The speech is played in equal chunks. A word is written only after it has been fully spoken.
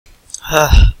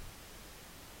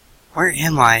Where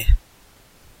am I?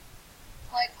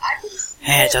 Like, I can see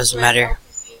It doesn't matter.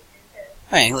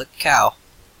 Hey, look, cow.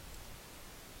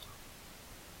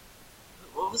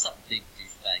 What was that big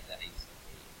douchebag that I used to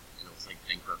hate? And it was like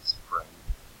Bankrupt's friend.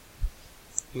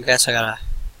 I guess I gotta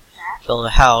build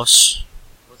a house.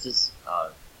 What's his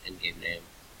in-game name?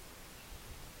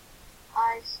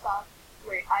 I unstopped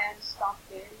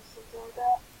games, something like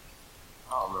that.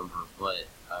 I don't remember, but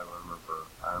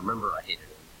I remember I hated him.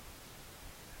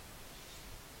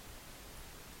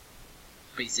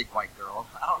 Basic white girl.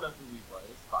 I don't know who he was,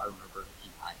 but I remember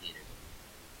I hated him.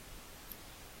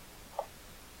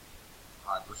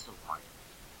 We're still quiet.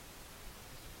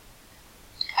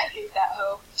 I hate that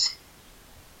hoe.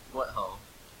 What hoe?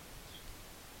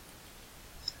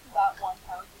 That one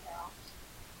hoe, you know.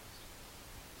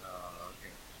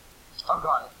 Okay. Oh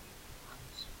god.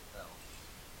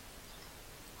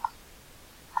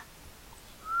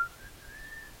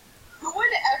 Who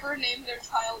would ever name their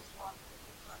child one?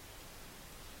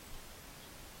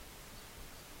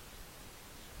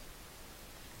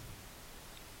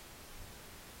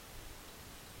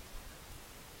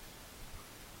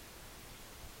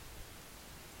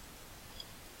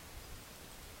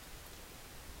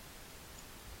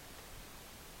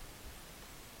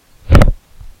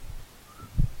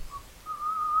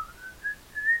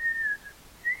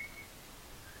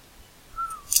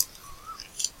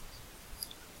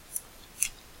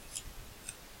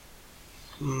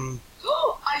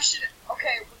 I should.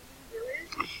 Okay, what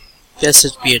I'm gonna do is. Guess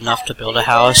it'd be enough to build a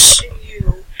house. And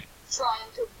you trying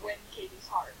to win Katie's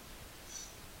heart.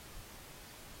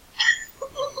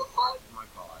 Oh my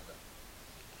god.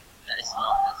 That is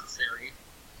not necessary.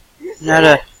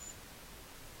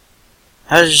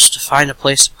 How to just to find a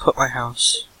place to put my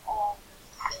house.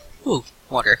 Ooh,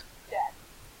 water.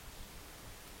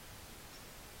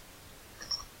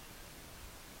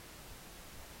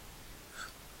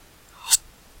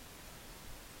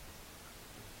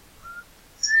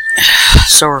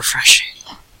 So refreshing.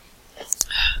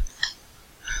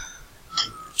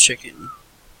 Chicken.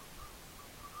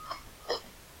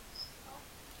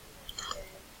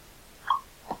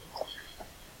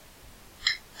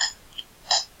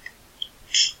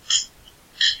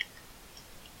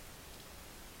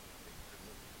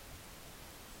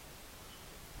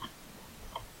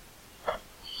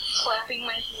 Clapping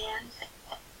my hands.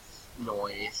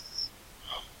 Noise.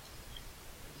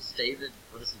 David,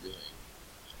 what is he doing?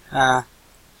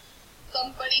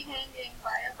 Somebody hanging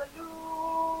by a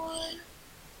balloon.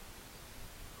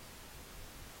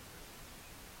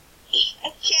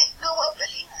 I can't go up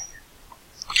any higher.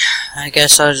 I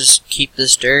guess I'll just keep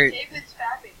this dirt. David's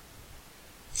fapping.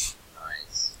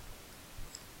 Nice.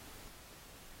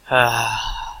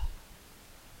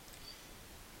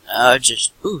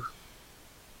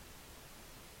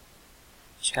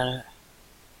 Just gotta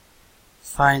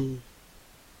find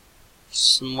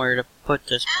somewhere to put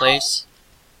this place.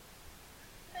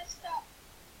 Messed up.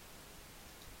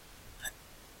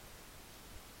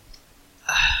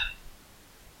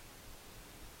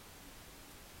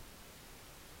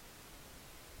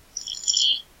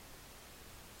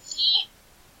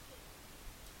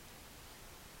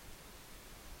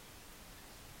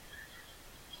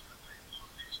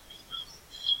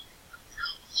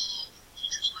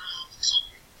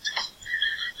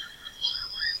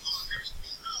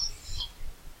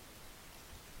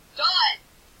 Done.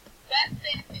 Best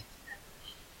thing.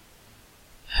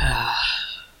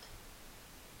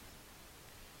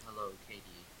 Hello,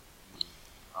 Katie.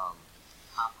 How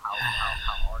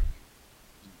are you?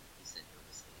 He said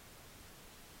nervously.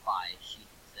 Bye, she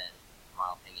said,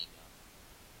 while hanging up.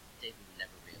 David would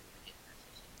never be able to get her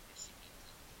attention if she beat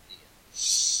Leah.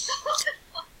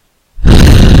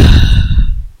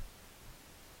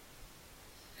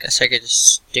 Guess I could just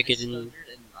stick it in. I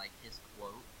didn't like his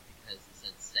quote because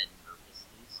it said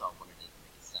nervously, so I wanted it to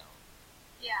make a sound.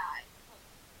 Yeah.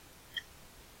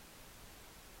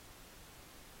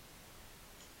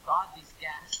 God, these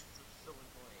gases are so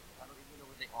annoying. I don't even know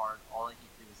where they are. All I can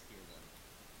do is hear them.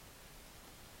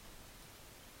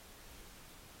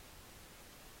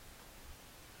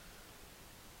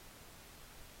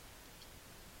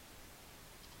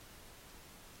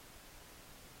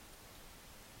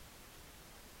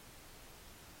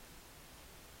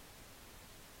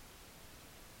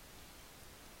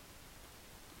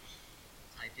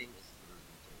 Typing is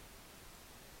literally doing.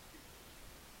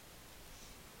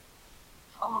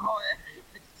 Oh my god,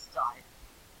 I just died.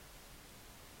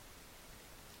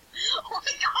 Oh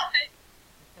my god.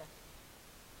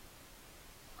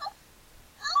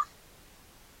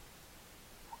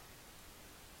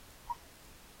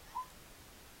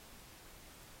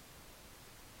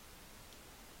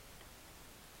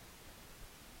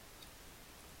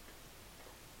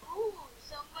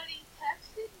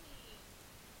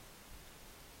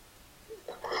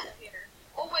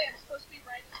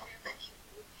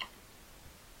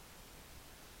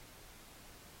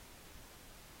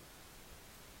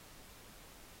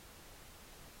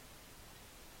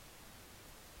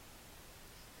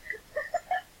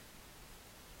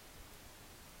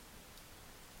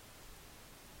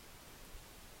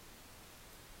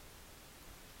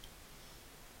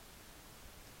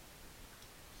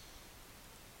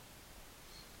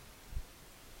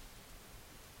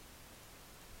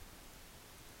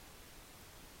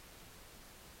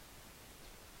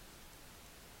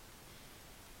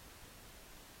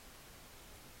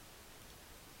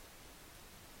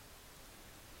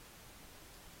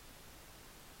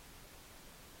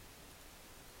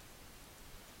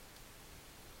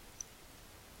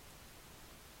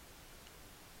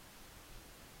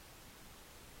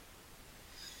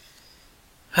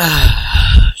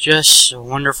 Just a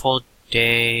wonderful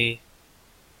day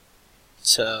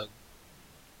to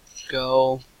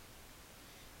go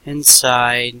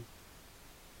inside.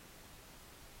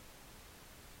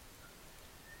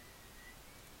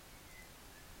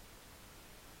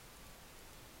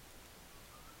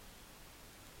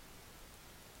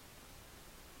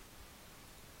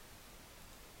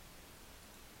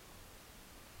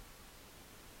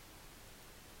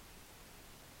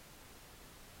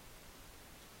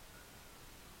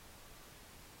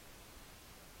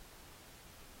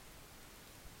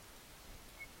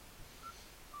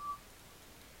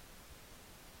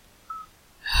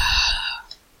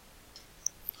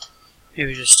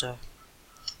 Maybe just a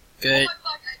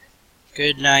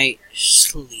good night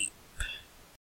sleep.